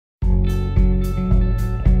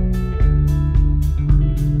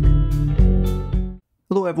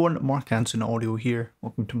Hello everyone, Mark Anson Audio here.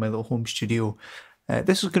 Welcome to my little home studio.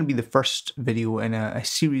 This is going to be the first video in a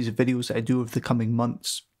series of videos that I do over the coming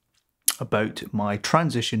months about my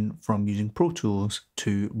transition from using Pro Tools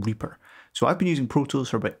to Reaper. So I've been using Pro Tools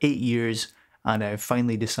for about 8 years and I've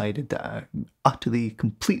finally decided that I'm utterly,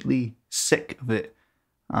 completely sick of it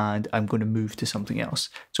and I'm going to move to something else.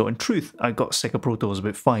 So in truth, I got sick of Pro Tools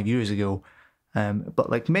about 5 years ago, but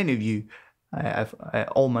like many of you,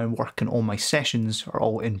 all my work and all my sessions are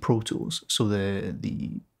all in Pro Tools, so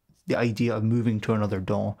the idea of moving to another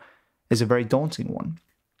DAW is a very daunting one,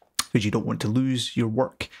 because you don't want to lose your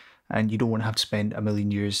work, and you don't want to have to spend a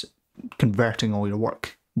million years converting all your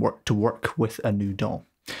work to work with a new DAW.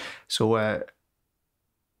 So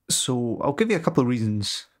I'll give you a couple of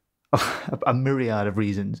reasons, a myriad of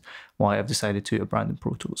reasons why I've decided to abandon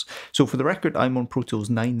Pro Tools. So for the record, I'm on Pro Tools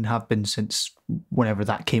 9 and have been since whenever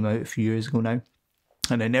that came out a few years ago now,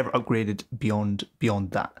 and I never upgraded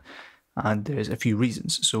beyond that. And there's a few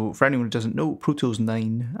reasons. So for anyone who doesn't know, Pro Tools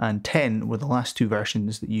 9 and 10 were the last two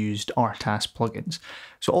versions that used RTAS plugins.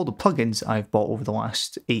 So all the plugins I've bought over the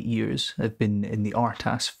last 8 years have been in the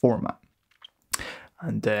RTAS format.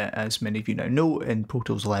 And as many of you now know, in Pro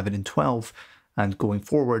Tools 11 and 12, and going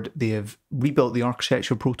forward, they have rebuilt the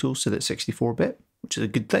architecture of Pro Tools so that it's 64-bit, which is a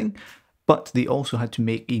good thing, but they also had to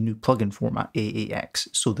make a new plugin format, AAX,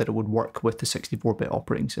 so that it would work with the 64-bit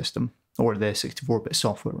operating system, or the 64-bit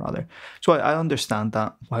software, rather. So I understand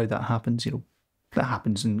that, how that happens. You know, that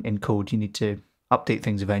happens in code. You need to update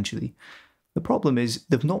things eventually. The problem is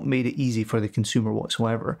they've not made it easy for the consumer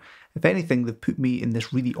whatsoever. If anything, they've put me in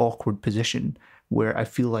this really awkward position where I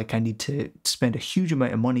feel like I need to spend a huge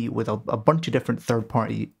amount of money with a bunch of different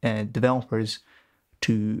third-party developers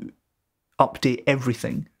to update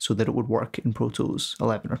everything so that it would work in Pro Tools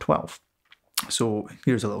 11 or 12. So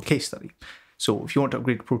here's a little case study. So if you want to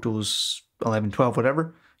upgrade to Pro Tools 11, 12,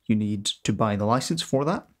 whatever, you need to buy the license for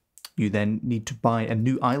that. You then need to buy a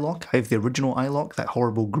new iLok. I have the original iLok, that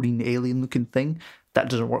horrible green alien looking thing. That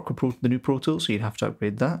doesn't work with the new Pro Tools, so you'd have to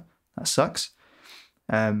upgrade that. That sucks.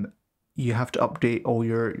 You have to update all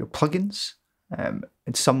your plugins. And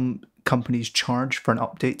some companies charge for an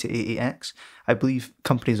update to AAX. I believe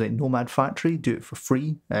companies like Nomad Factory do it for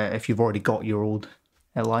free if you've already got your old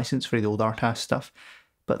license for the old RTAS stuff.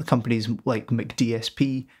 But the companies like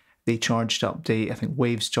McDSP, they charge to update. I think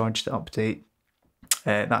Waves charge to update.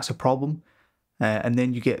 That's a problem. And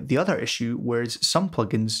then you get the other issue, whereas some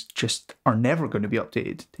plugins just are never going to be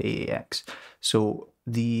updated to AAX. So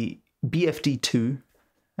the BFD2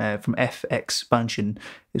 from F-Expansion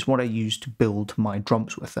is what I use to build my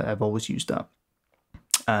drums with. I've always used that.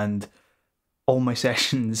 And all my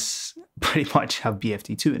sessions pretty much have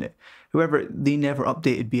BFD2 in it. However, they never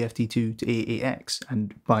updated BFD2 to AAX,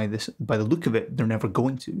 and by the look of it, they're never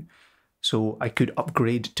going to. So I could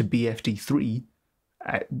upgrade to BFD3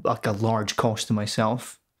 at like a large cost to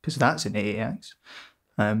myself, because that's in AAX.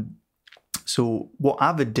 So what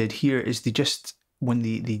Avid did here is they just, when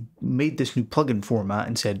they made this new plugin format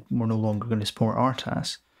and said we're no longer going to support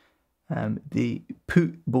RTAS, they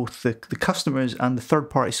put both the customers and the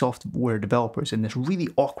third-party software developers in this really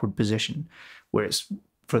awkward position where it's,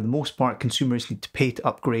 for the most part, consumers need to pay to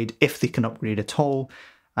upgrade if they can upgrade at all,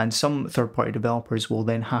 and some third-party developers will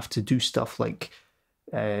then have to do stuff like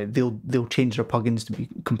they'll change their plugins to be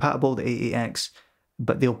compatible to AAX,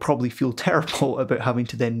 but they'll probably feel terrible about having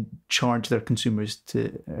to then charge their consumers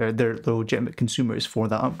their legitimate consumers for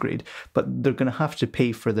that upgrade. But they're going to have to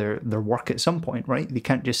pay for their work at some point, right? They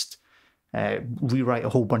can't just rewrite a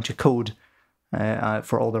whole bunch of code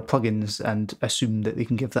for all their plugins and assume that they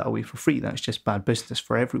can give that away for free. That's just bad business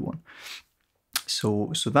for everyone.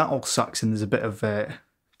 So that all sucks, and there's a bit of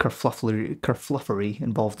kerfluffery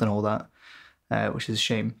involved in all that, which is a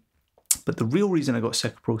shame. But the real reason I got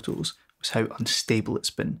sick of Pro Tools was how unstable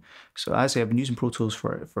it's been. So as I've been using Pro Tools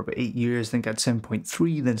for about 8 years, I think I had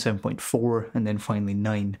 7.3, then 7.4, and then finally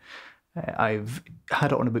 9. I've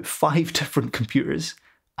had it on about 5 different computers,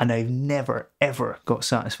 and I've never, ever got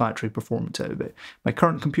satisfactory performance out of it. My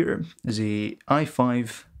current computer is a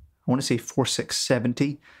i5, I want to say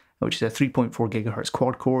 4670, which is a 3.4 gigahertz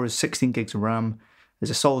quad core, 16 gigs of RAM.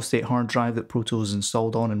 There's a solid state hard drive that Pro Tools is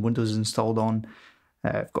installed on and Windows is installed on.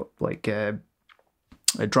 I've got like a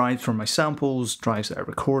drive for my samples, drives that I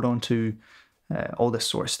record onto, all this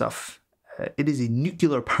sort of stuff. It is a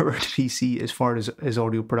nuclear powered PC as far as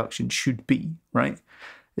audio production should be, right?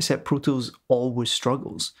 Except Pro Tools always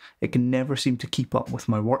struggles. It can never seem to keep up with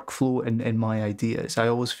my workflow and my ideas. I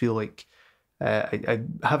always feel like I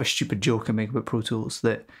have a stupid joke I make about Pro Tools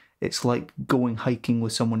that it's like going hiking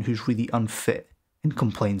with someone who's really unfit and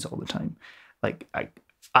complains all the time. Like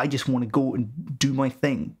I just want to go and do my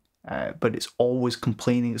thing. But it's always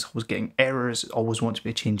complaining, it's always getting errors, it always wants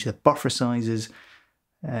me to change the buffer sizes.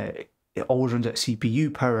 It always runs out of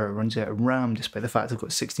CPU power, it runs out of RAM, despite the fact I've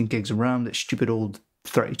got 16 gigs of RAM. That stupid old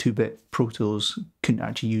 32-bit Pro Tools couldn't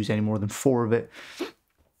actually use any more than 4 of it.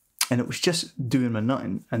 And it was just doing my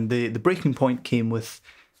nutting. And the breaking point came with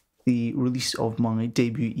the release of my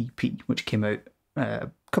debut EP, which came out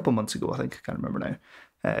a couple months ago, I think. I can't remember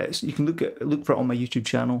now. So you can look for it on my YouTube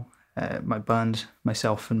channel. My band,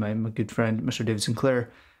 myself and my good friend, Mr. David Sinclair,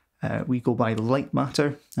 we go by Light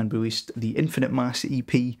Matter, and released the Infinite Mass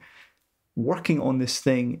EP. Working on this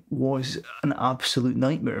thing was an absolute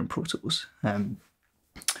nightmare in Pro Tools.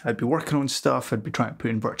 I'd be working on stuff, I'd be trying to put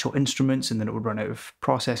in virtual instruments, and then it would run out of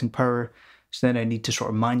processing power. So then I need to sort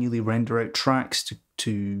of manually render out tracks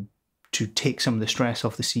to take some of the stress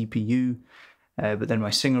off the CPU. But then my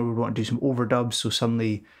singer would want to do some overdubs, so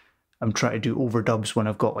suddenly I'm trying to do overdubs when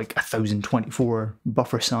I've got like 1024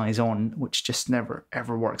 buffer size on, which just never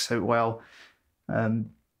ever works out well.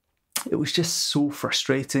 It was just so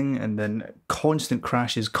frustrating, and then constant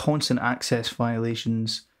crashes, constant access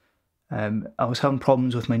violations. I was having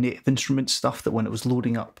problems with my Native Instruments stuff, that when it was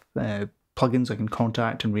loading up plugins like in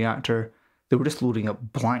Kontakt and Reaktor, they were just loading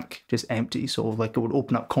up blank, just empty. So like it would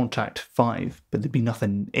open up Kontakt 5, but there'd be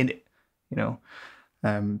nothing in it, you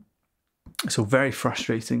know. So very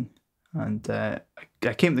frustrating. And I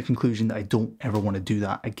came to the conclusion that I don't ever want to do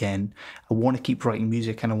that again. I want to keep writing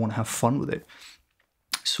music and I want to have fun with it.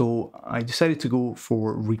 So I decided to go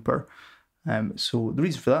for Reaper. So the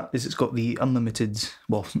reason for that is it's got the unlimited,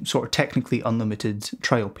 well, sort of technically unlimited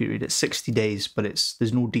trial period. It's 60 days, but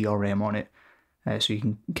there's no DRM on it. So you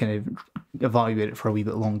can kind of evaluate it for a wee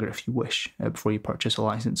bit longer if you wish, before you purchase a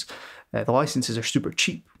license. The licenses are super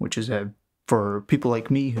cheap, which is for people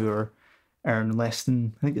like me who earn less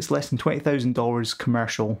than, I think it's less than $20,000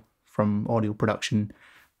 commercial from audio production.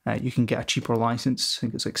 You can get a cheaper license. I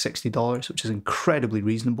think it's like $60, which is incredibly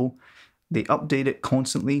reasonable. They update it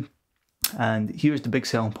constantly. And here's the big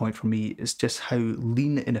selling point for me, is just how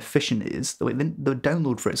lean and efficient it is. The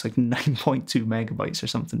download for it's like 9.2 megabytes or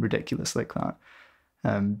something ridiculous like that.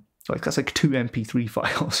 Like that's like 2 MP3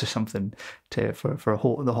 files or something for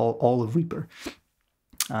all of Reaper.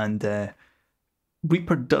 And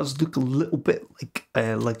Reaper does look a little bit like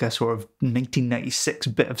a sort of 1996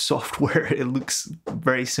 bit of software. It looks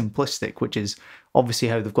very simplistic, which is obviously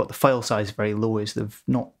how they've got the file size very low, is they've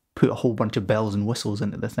not put a whole bunch of bells and whistles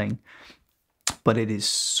into the thing. But it is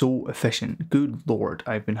so efficient. Good Lord,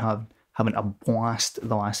 I've been having a blast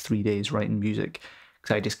the last 3 days writing music,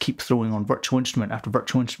 because I just keep throwing on virtual instrument after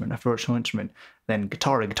virtual instrument after virtual instrument, then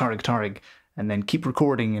guitar, and then keep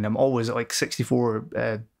recording, and I'm always at like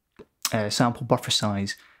 64 sample buffer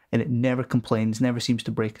size, and it never complains, never seems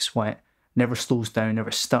to break a sweat, never slows down,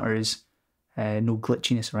 never stutters, no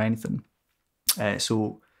glitchiness or anything.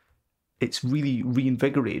 So it's really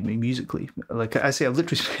reinvigorated me musically. Like I say, I've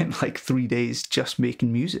literally spent like 3 days just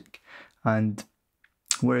making music. And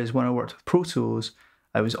whereas when I worked with Pro Tools,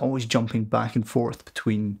 I was always jumping back and forth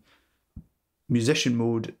between musician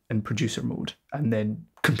mode and producer mode, and then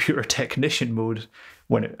computer technician mode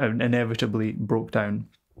when it inevitably broke down.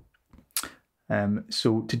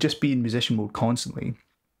 So to just be in musician mode constantly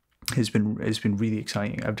has been really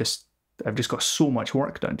exciting. I've just got so much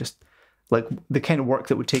work done, just like the kind of work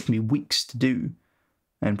that would take me weeks to do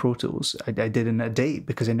in Pro Tools, I did in a day,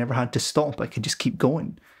 because I never had to stop. I could just keep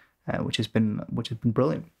going, which has been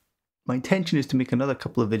brilliant. My intention is to make another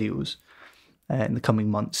couple of videos in the coming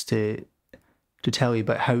months to tell you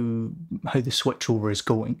about how the switchover is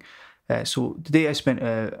going. So today I spent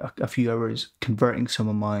a few hours converting some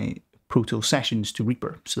of my Pro Tools sessions to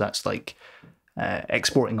Reaper. So that's like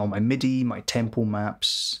exporting all my MIDI, my tempo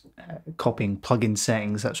maps, copying plugin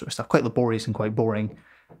settings, that sort of stuff. Quite laborious and quite boring,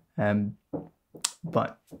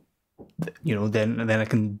 but you know, then I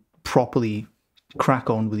can properly crack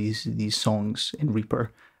on with these songs in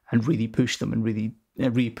Reaper and really push them, and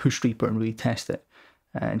really push Reaper and really test it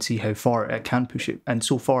and see how far I can push it. And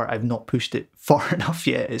so far, I've not pushed it far enough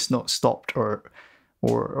yet. It's not stopped or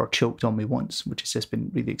choked on me once, which has just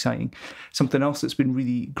been really exciting. Something else that's been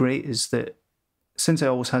really great is that since I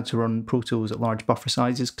always had to run Pro Tools at large buffer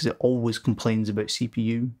sizes, because it always complains about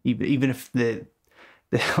CPU, even if the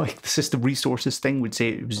like the system resources thing would say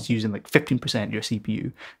it was using like 15% of your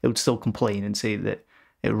CPU, it would still complain and say that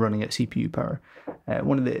it was running at CPU power.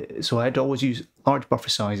 So I had to always use large buffer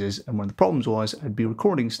sizes, and one of the problems was I'd be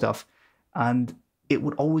recording stuff and it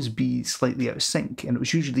would always be slightly out of sync, and it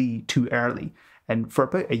was usually too early. And for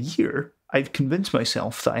about a year, I've convinced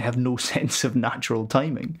myself that I have no sense of natural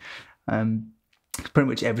timing. pretty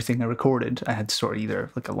much everything I recorded, I had to sort of either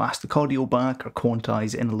like elastic audio back or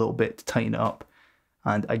quantize it in a little bit to tighten it up.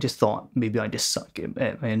 And I just thought maybe I just suck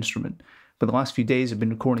at my instrument. But the last few days I've been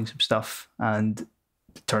recording some stuff, and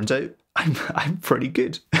it turns out I'm pretty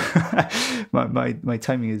good. my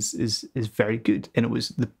timing is very good, and it was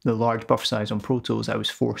the large buffer size on Pro Tools I was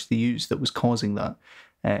forced to use that was causing that,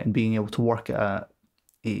 and being able to work at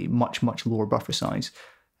a much lower buffer size.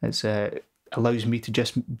 It allows me to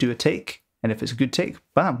just do a take, and if it's a good take,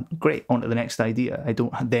 bam, great, on to the next idea. I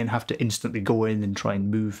don't then have to instantly go in and try and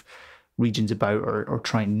move regions about or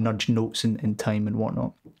try and nudge notes in time and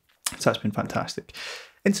whatnot. So that's been fantastic.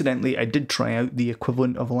 Incidentally, I did try out the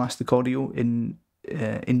equivalent of Elastic Audio in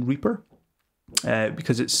Reaper,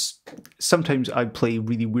 because it's sometimes I play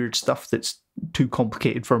really weird stuff that's too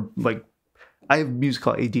complicated for, like, I have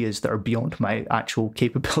musical ideas that are beyond my actual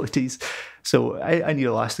capabilities, so I need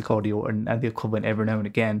Elastic Audio and the equivalent every now and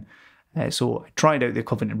again. So I tried out the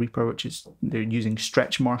equivalent in Reaper, which is, they're using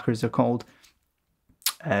stretch markers, they're called.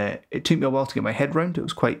 It took me a while to get my head around. It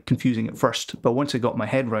was quite confusing at first, but once I got my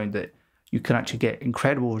head around it, you can actually get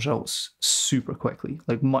incredible results super quickly,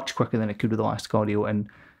 like much quicker than I could with Elastic Audio, and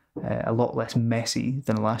a lot less messy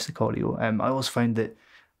than Elastic Audio. I always found that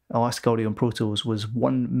Elastic Audio and Pro Tools was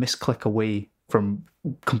one misclick away from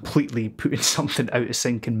completely putting something out of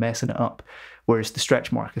sync and messing it up, whereas the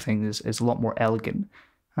stretch marker thing is a lot more elegant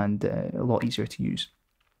and a lot easier to use.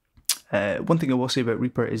 One thing I will say about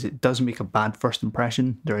Reaper is it does make a bad first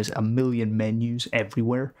impression. There is a million menus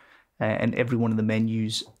everywhere, and every one of the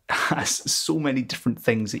menus has so many different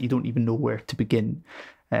things that you don't even know where to begin.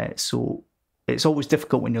 So it's always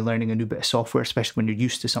difficult when you're learning a new bit of software, especially when you're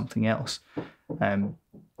used to something else.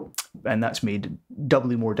 And that's made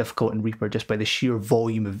doubly more difficult in Reaper just by the sheer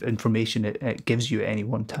volume of information it gives you at any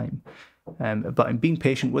one time. But I'm being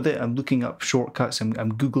patient with it. I'm looking up shortcuts. I'm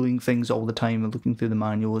Googling things all the time and looking through the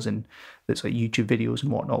manuals, and there's like YouTube videos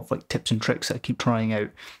and whatnot, like tips and tricks that I keep trying out.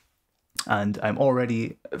 And I'm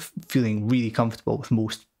already feeling really comfortable with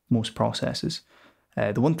most processes.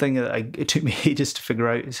 The one thing that it took me ages to figure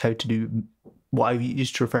out is how to do what I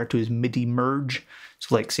used to refer to as MIDI merge.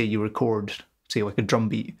 So like, say you record, say like a drum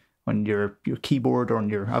beat on your keyboard, or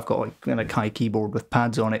on I've got like an Akai keyboard with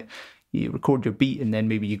pads on it. You record your beat, and then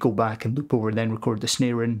maybe you go back and loop over, and then record the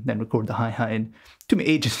snare in, then record the hi-hat in. It took me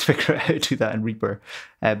ages to figure out how to do that in Reaper,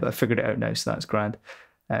 but I figured it out now, so that's grand.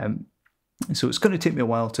 So it's going to take me a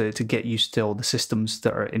while to get used to all the systems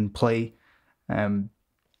that are in play. And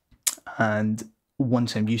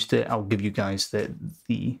once I'm used to it, I'll give you guys the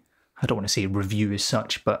I don't want to say review as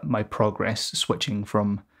such, but my progress switching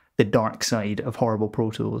from the dark side of horrible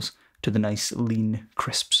Pro Tools to the nice, lean,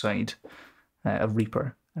 crisp side of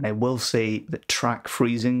Reaper. And I will say that track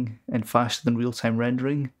freezing and faster than real-time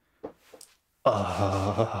rendering,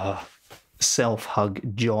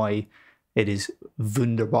 self-hug joy. It is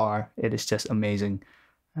wunderbar. It is just amazing.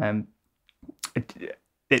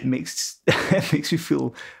 It makes it makes me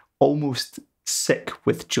feel almost sick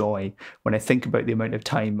with joy when I think about the amount of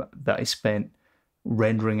time that I spent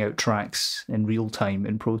rendering out tracks in real time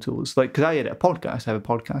in Pro Tools. Like, because I edit a podcast. I have a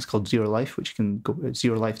podcast called Zero Life, which you can go to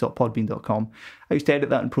zerolife.podbean.com. I used to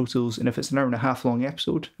edit that in Pro Tools, and if it's an hour and a half long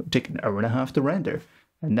episode, it would take an hour and a half to render.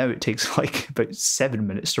 And now it takes like about 7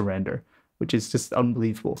 minutes to render, which is just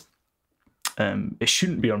unbelievable. It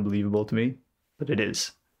shouldn't be unbelievable to me, but it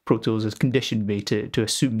is. Pro Tools has conditioned me to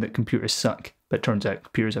assume that computers suck, but it turns out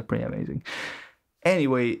computers are pretty amazing.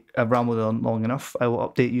 Anyway, I've rambled on long enough. I will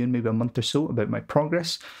update you in maybe a month or so about my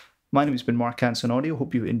progress. My name has been Mark Hanson Audio.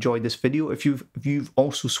 Hope you enjoyed this video. If you've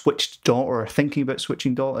also switched DAW or are thinking about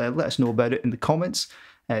switching DAW, let us know about it in the comments.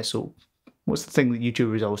 So what's the thing that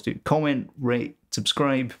YouTubers always do? Comment, rate,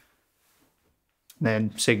 subscribe,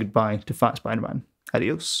 then say goodbye to Fat Spider-Man.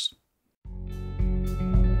 Adios.